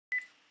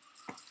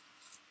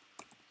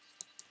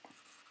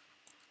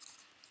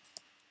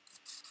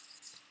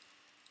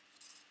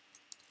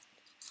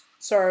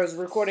Sorry, I was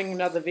recording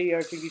another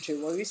video for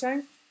YouTube. What were you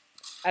saying?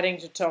 Adding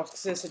to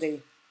toxicity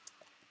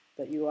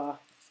that you are.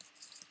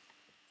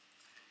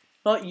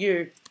 Not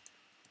you.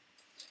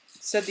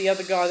 Said the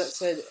other guy that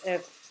said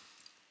F.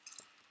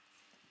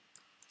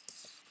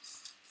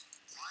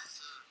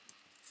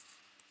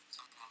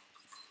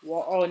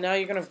 What? Oh, now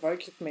you're gonna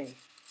vote kick me.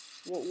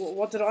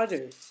 What did I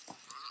do?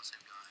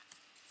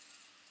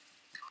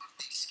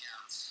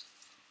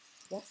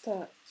 What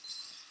the?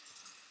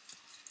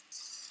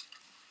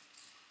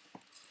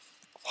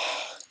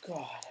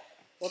 God.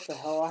 What the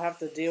hell? I have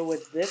to deal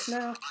with this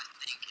now?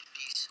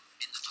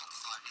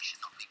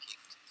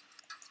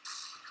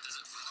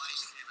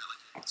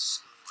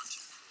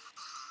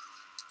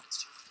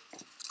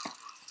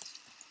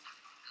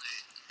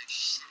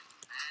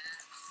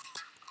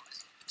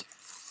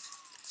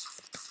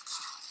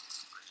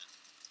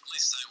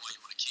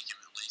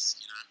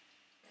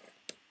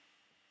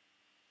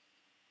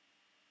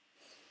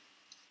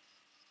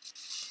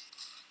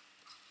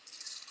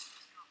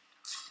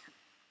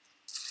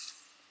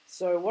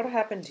 So what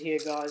happened here,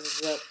 guys,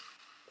 is that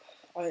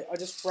I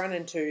just ran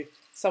into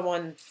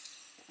someone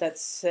that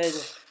said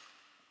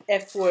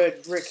F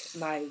word Rick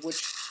May,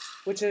 which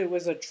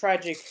was a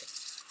tragic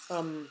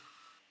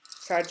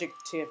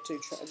TF2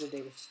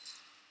 tragedy.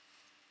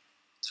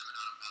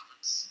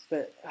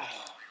 But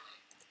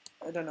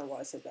I don't know why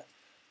I said that.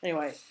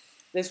 Anyway,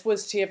 this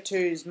was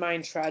TF2's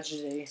main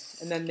tragedy,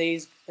 and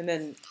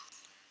then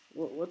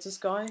what's this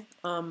guy?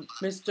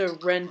 Mr.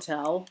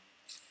 Rentel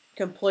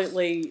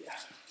completely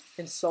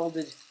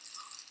insulted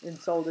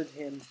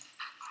him.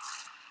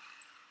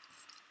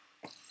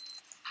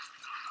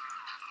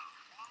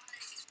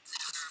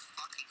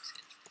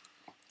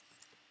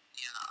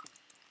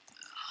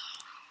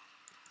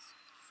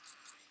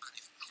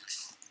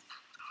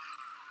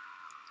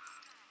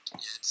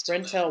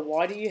 Rentel,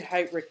 why do you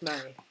hate Rick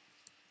May?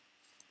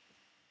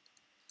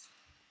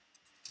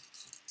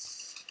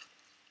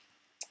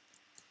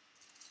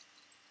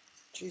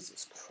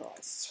 Jesus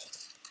Christ.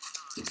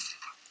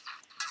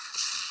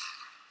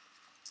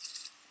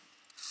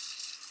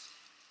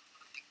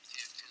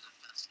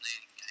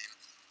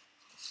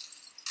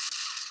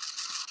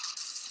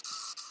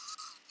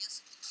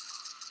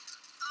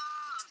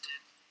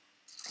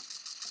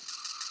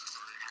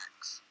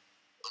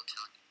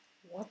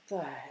 What the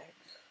heck?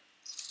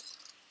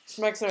 This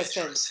makes no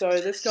sense. So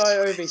this guy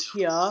over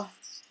here,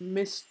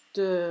 where's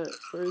Mr.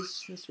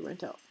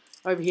 Rentel?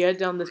 Over here,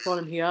 down this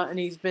bottom here, and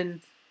he's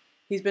been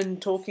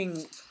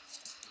talking.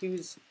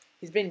 He's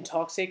been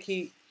toxic.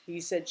 He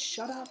said,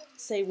 "Shut up,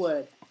 say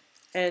word."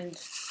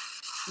 And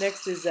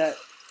next is that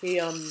he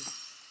I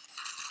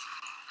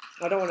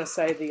don't want to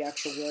say the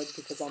actual word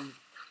because I'm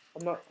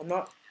not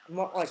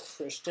like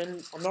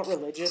Christian. I'm not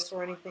religious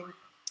or anything.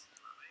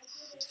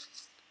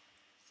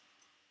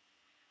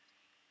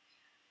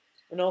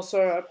 And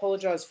also, I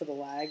apologise for the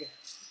lag.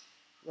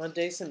 I'm a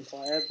decent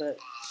player, but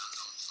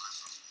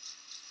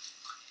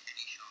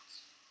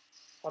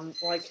I'm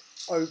like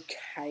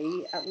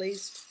okay at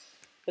least.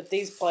 But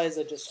these players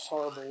are just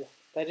horrible.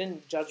 They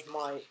didn't judge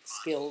my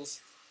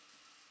skills.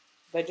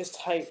 They just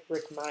hate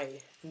Rick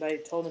May. And they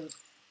told him...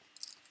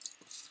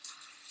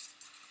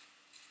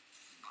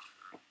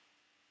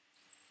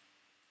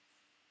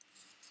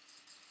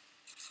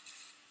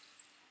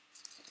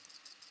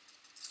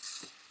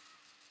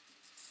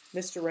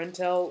 Mr.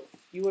 Rentel,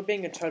 you were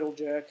being a total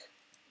jerk.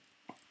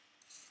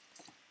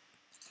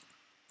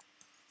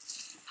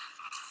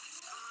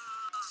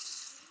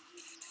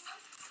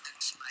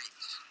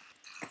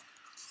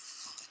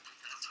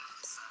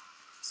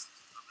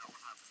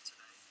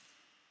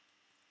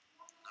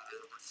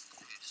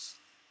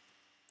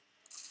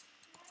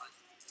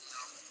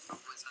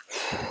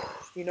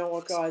 You know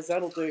what, guys?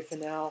 That'll do for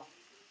now.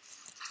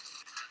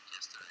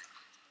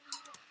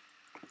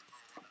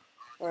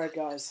 Alright,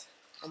 guys.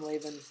 I'm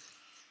leaving.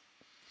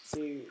 See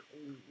you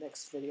in the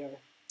next video.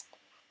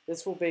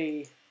 This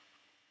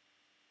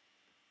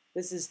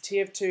is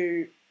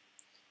TF2.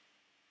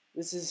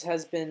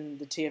 Has been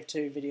the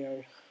TF2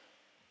 video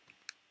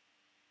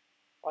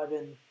I've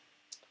been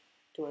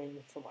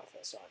doing for my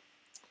first time.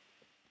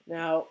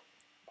 Now,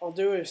 I'll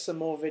do some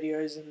more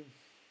videos in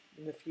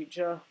the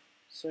future.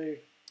 So,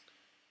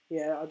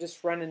 yeah, I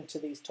just run into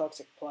these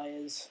toxic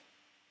players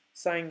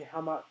saying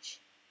how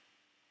much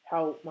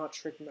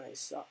Rick May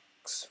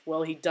sucks.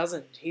 Well, he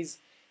doesn't. He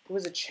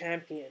was a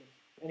champion.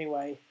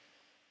 Anyway,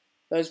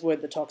 those were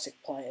the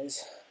toxic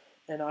players.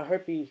 And I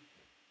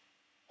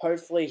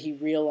hopefully he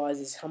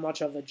realizes how much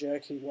of a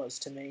jerk he was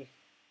to me.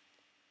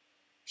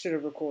 Should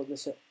have recorded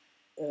this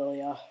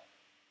earlier.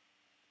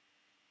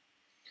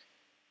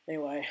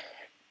 Anyway,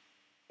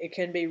 it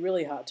can be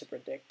really hard to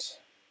predict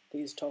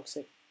these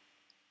toxic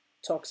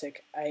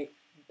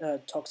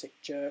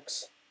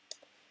jerks.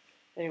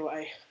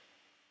 Anyway,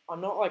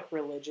 I'm not like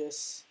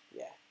religious.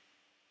 Yeah.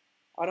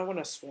 I don't want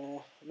to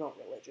swear. I'm not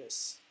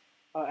religious.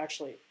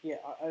 Actually, yeah,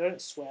 I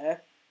don't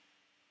swear.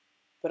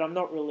 But I'm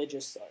not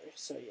religious though,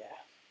 so yeah.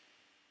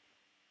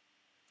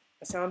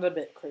 I sound a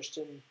bit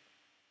Christian.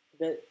 A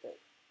bit, but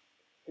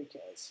who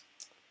cares?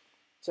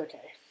 It's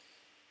okay.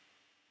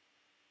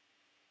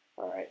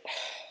 Alright,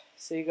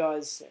 see you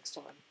guys next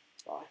time.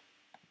 Bye.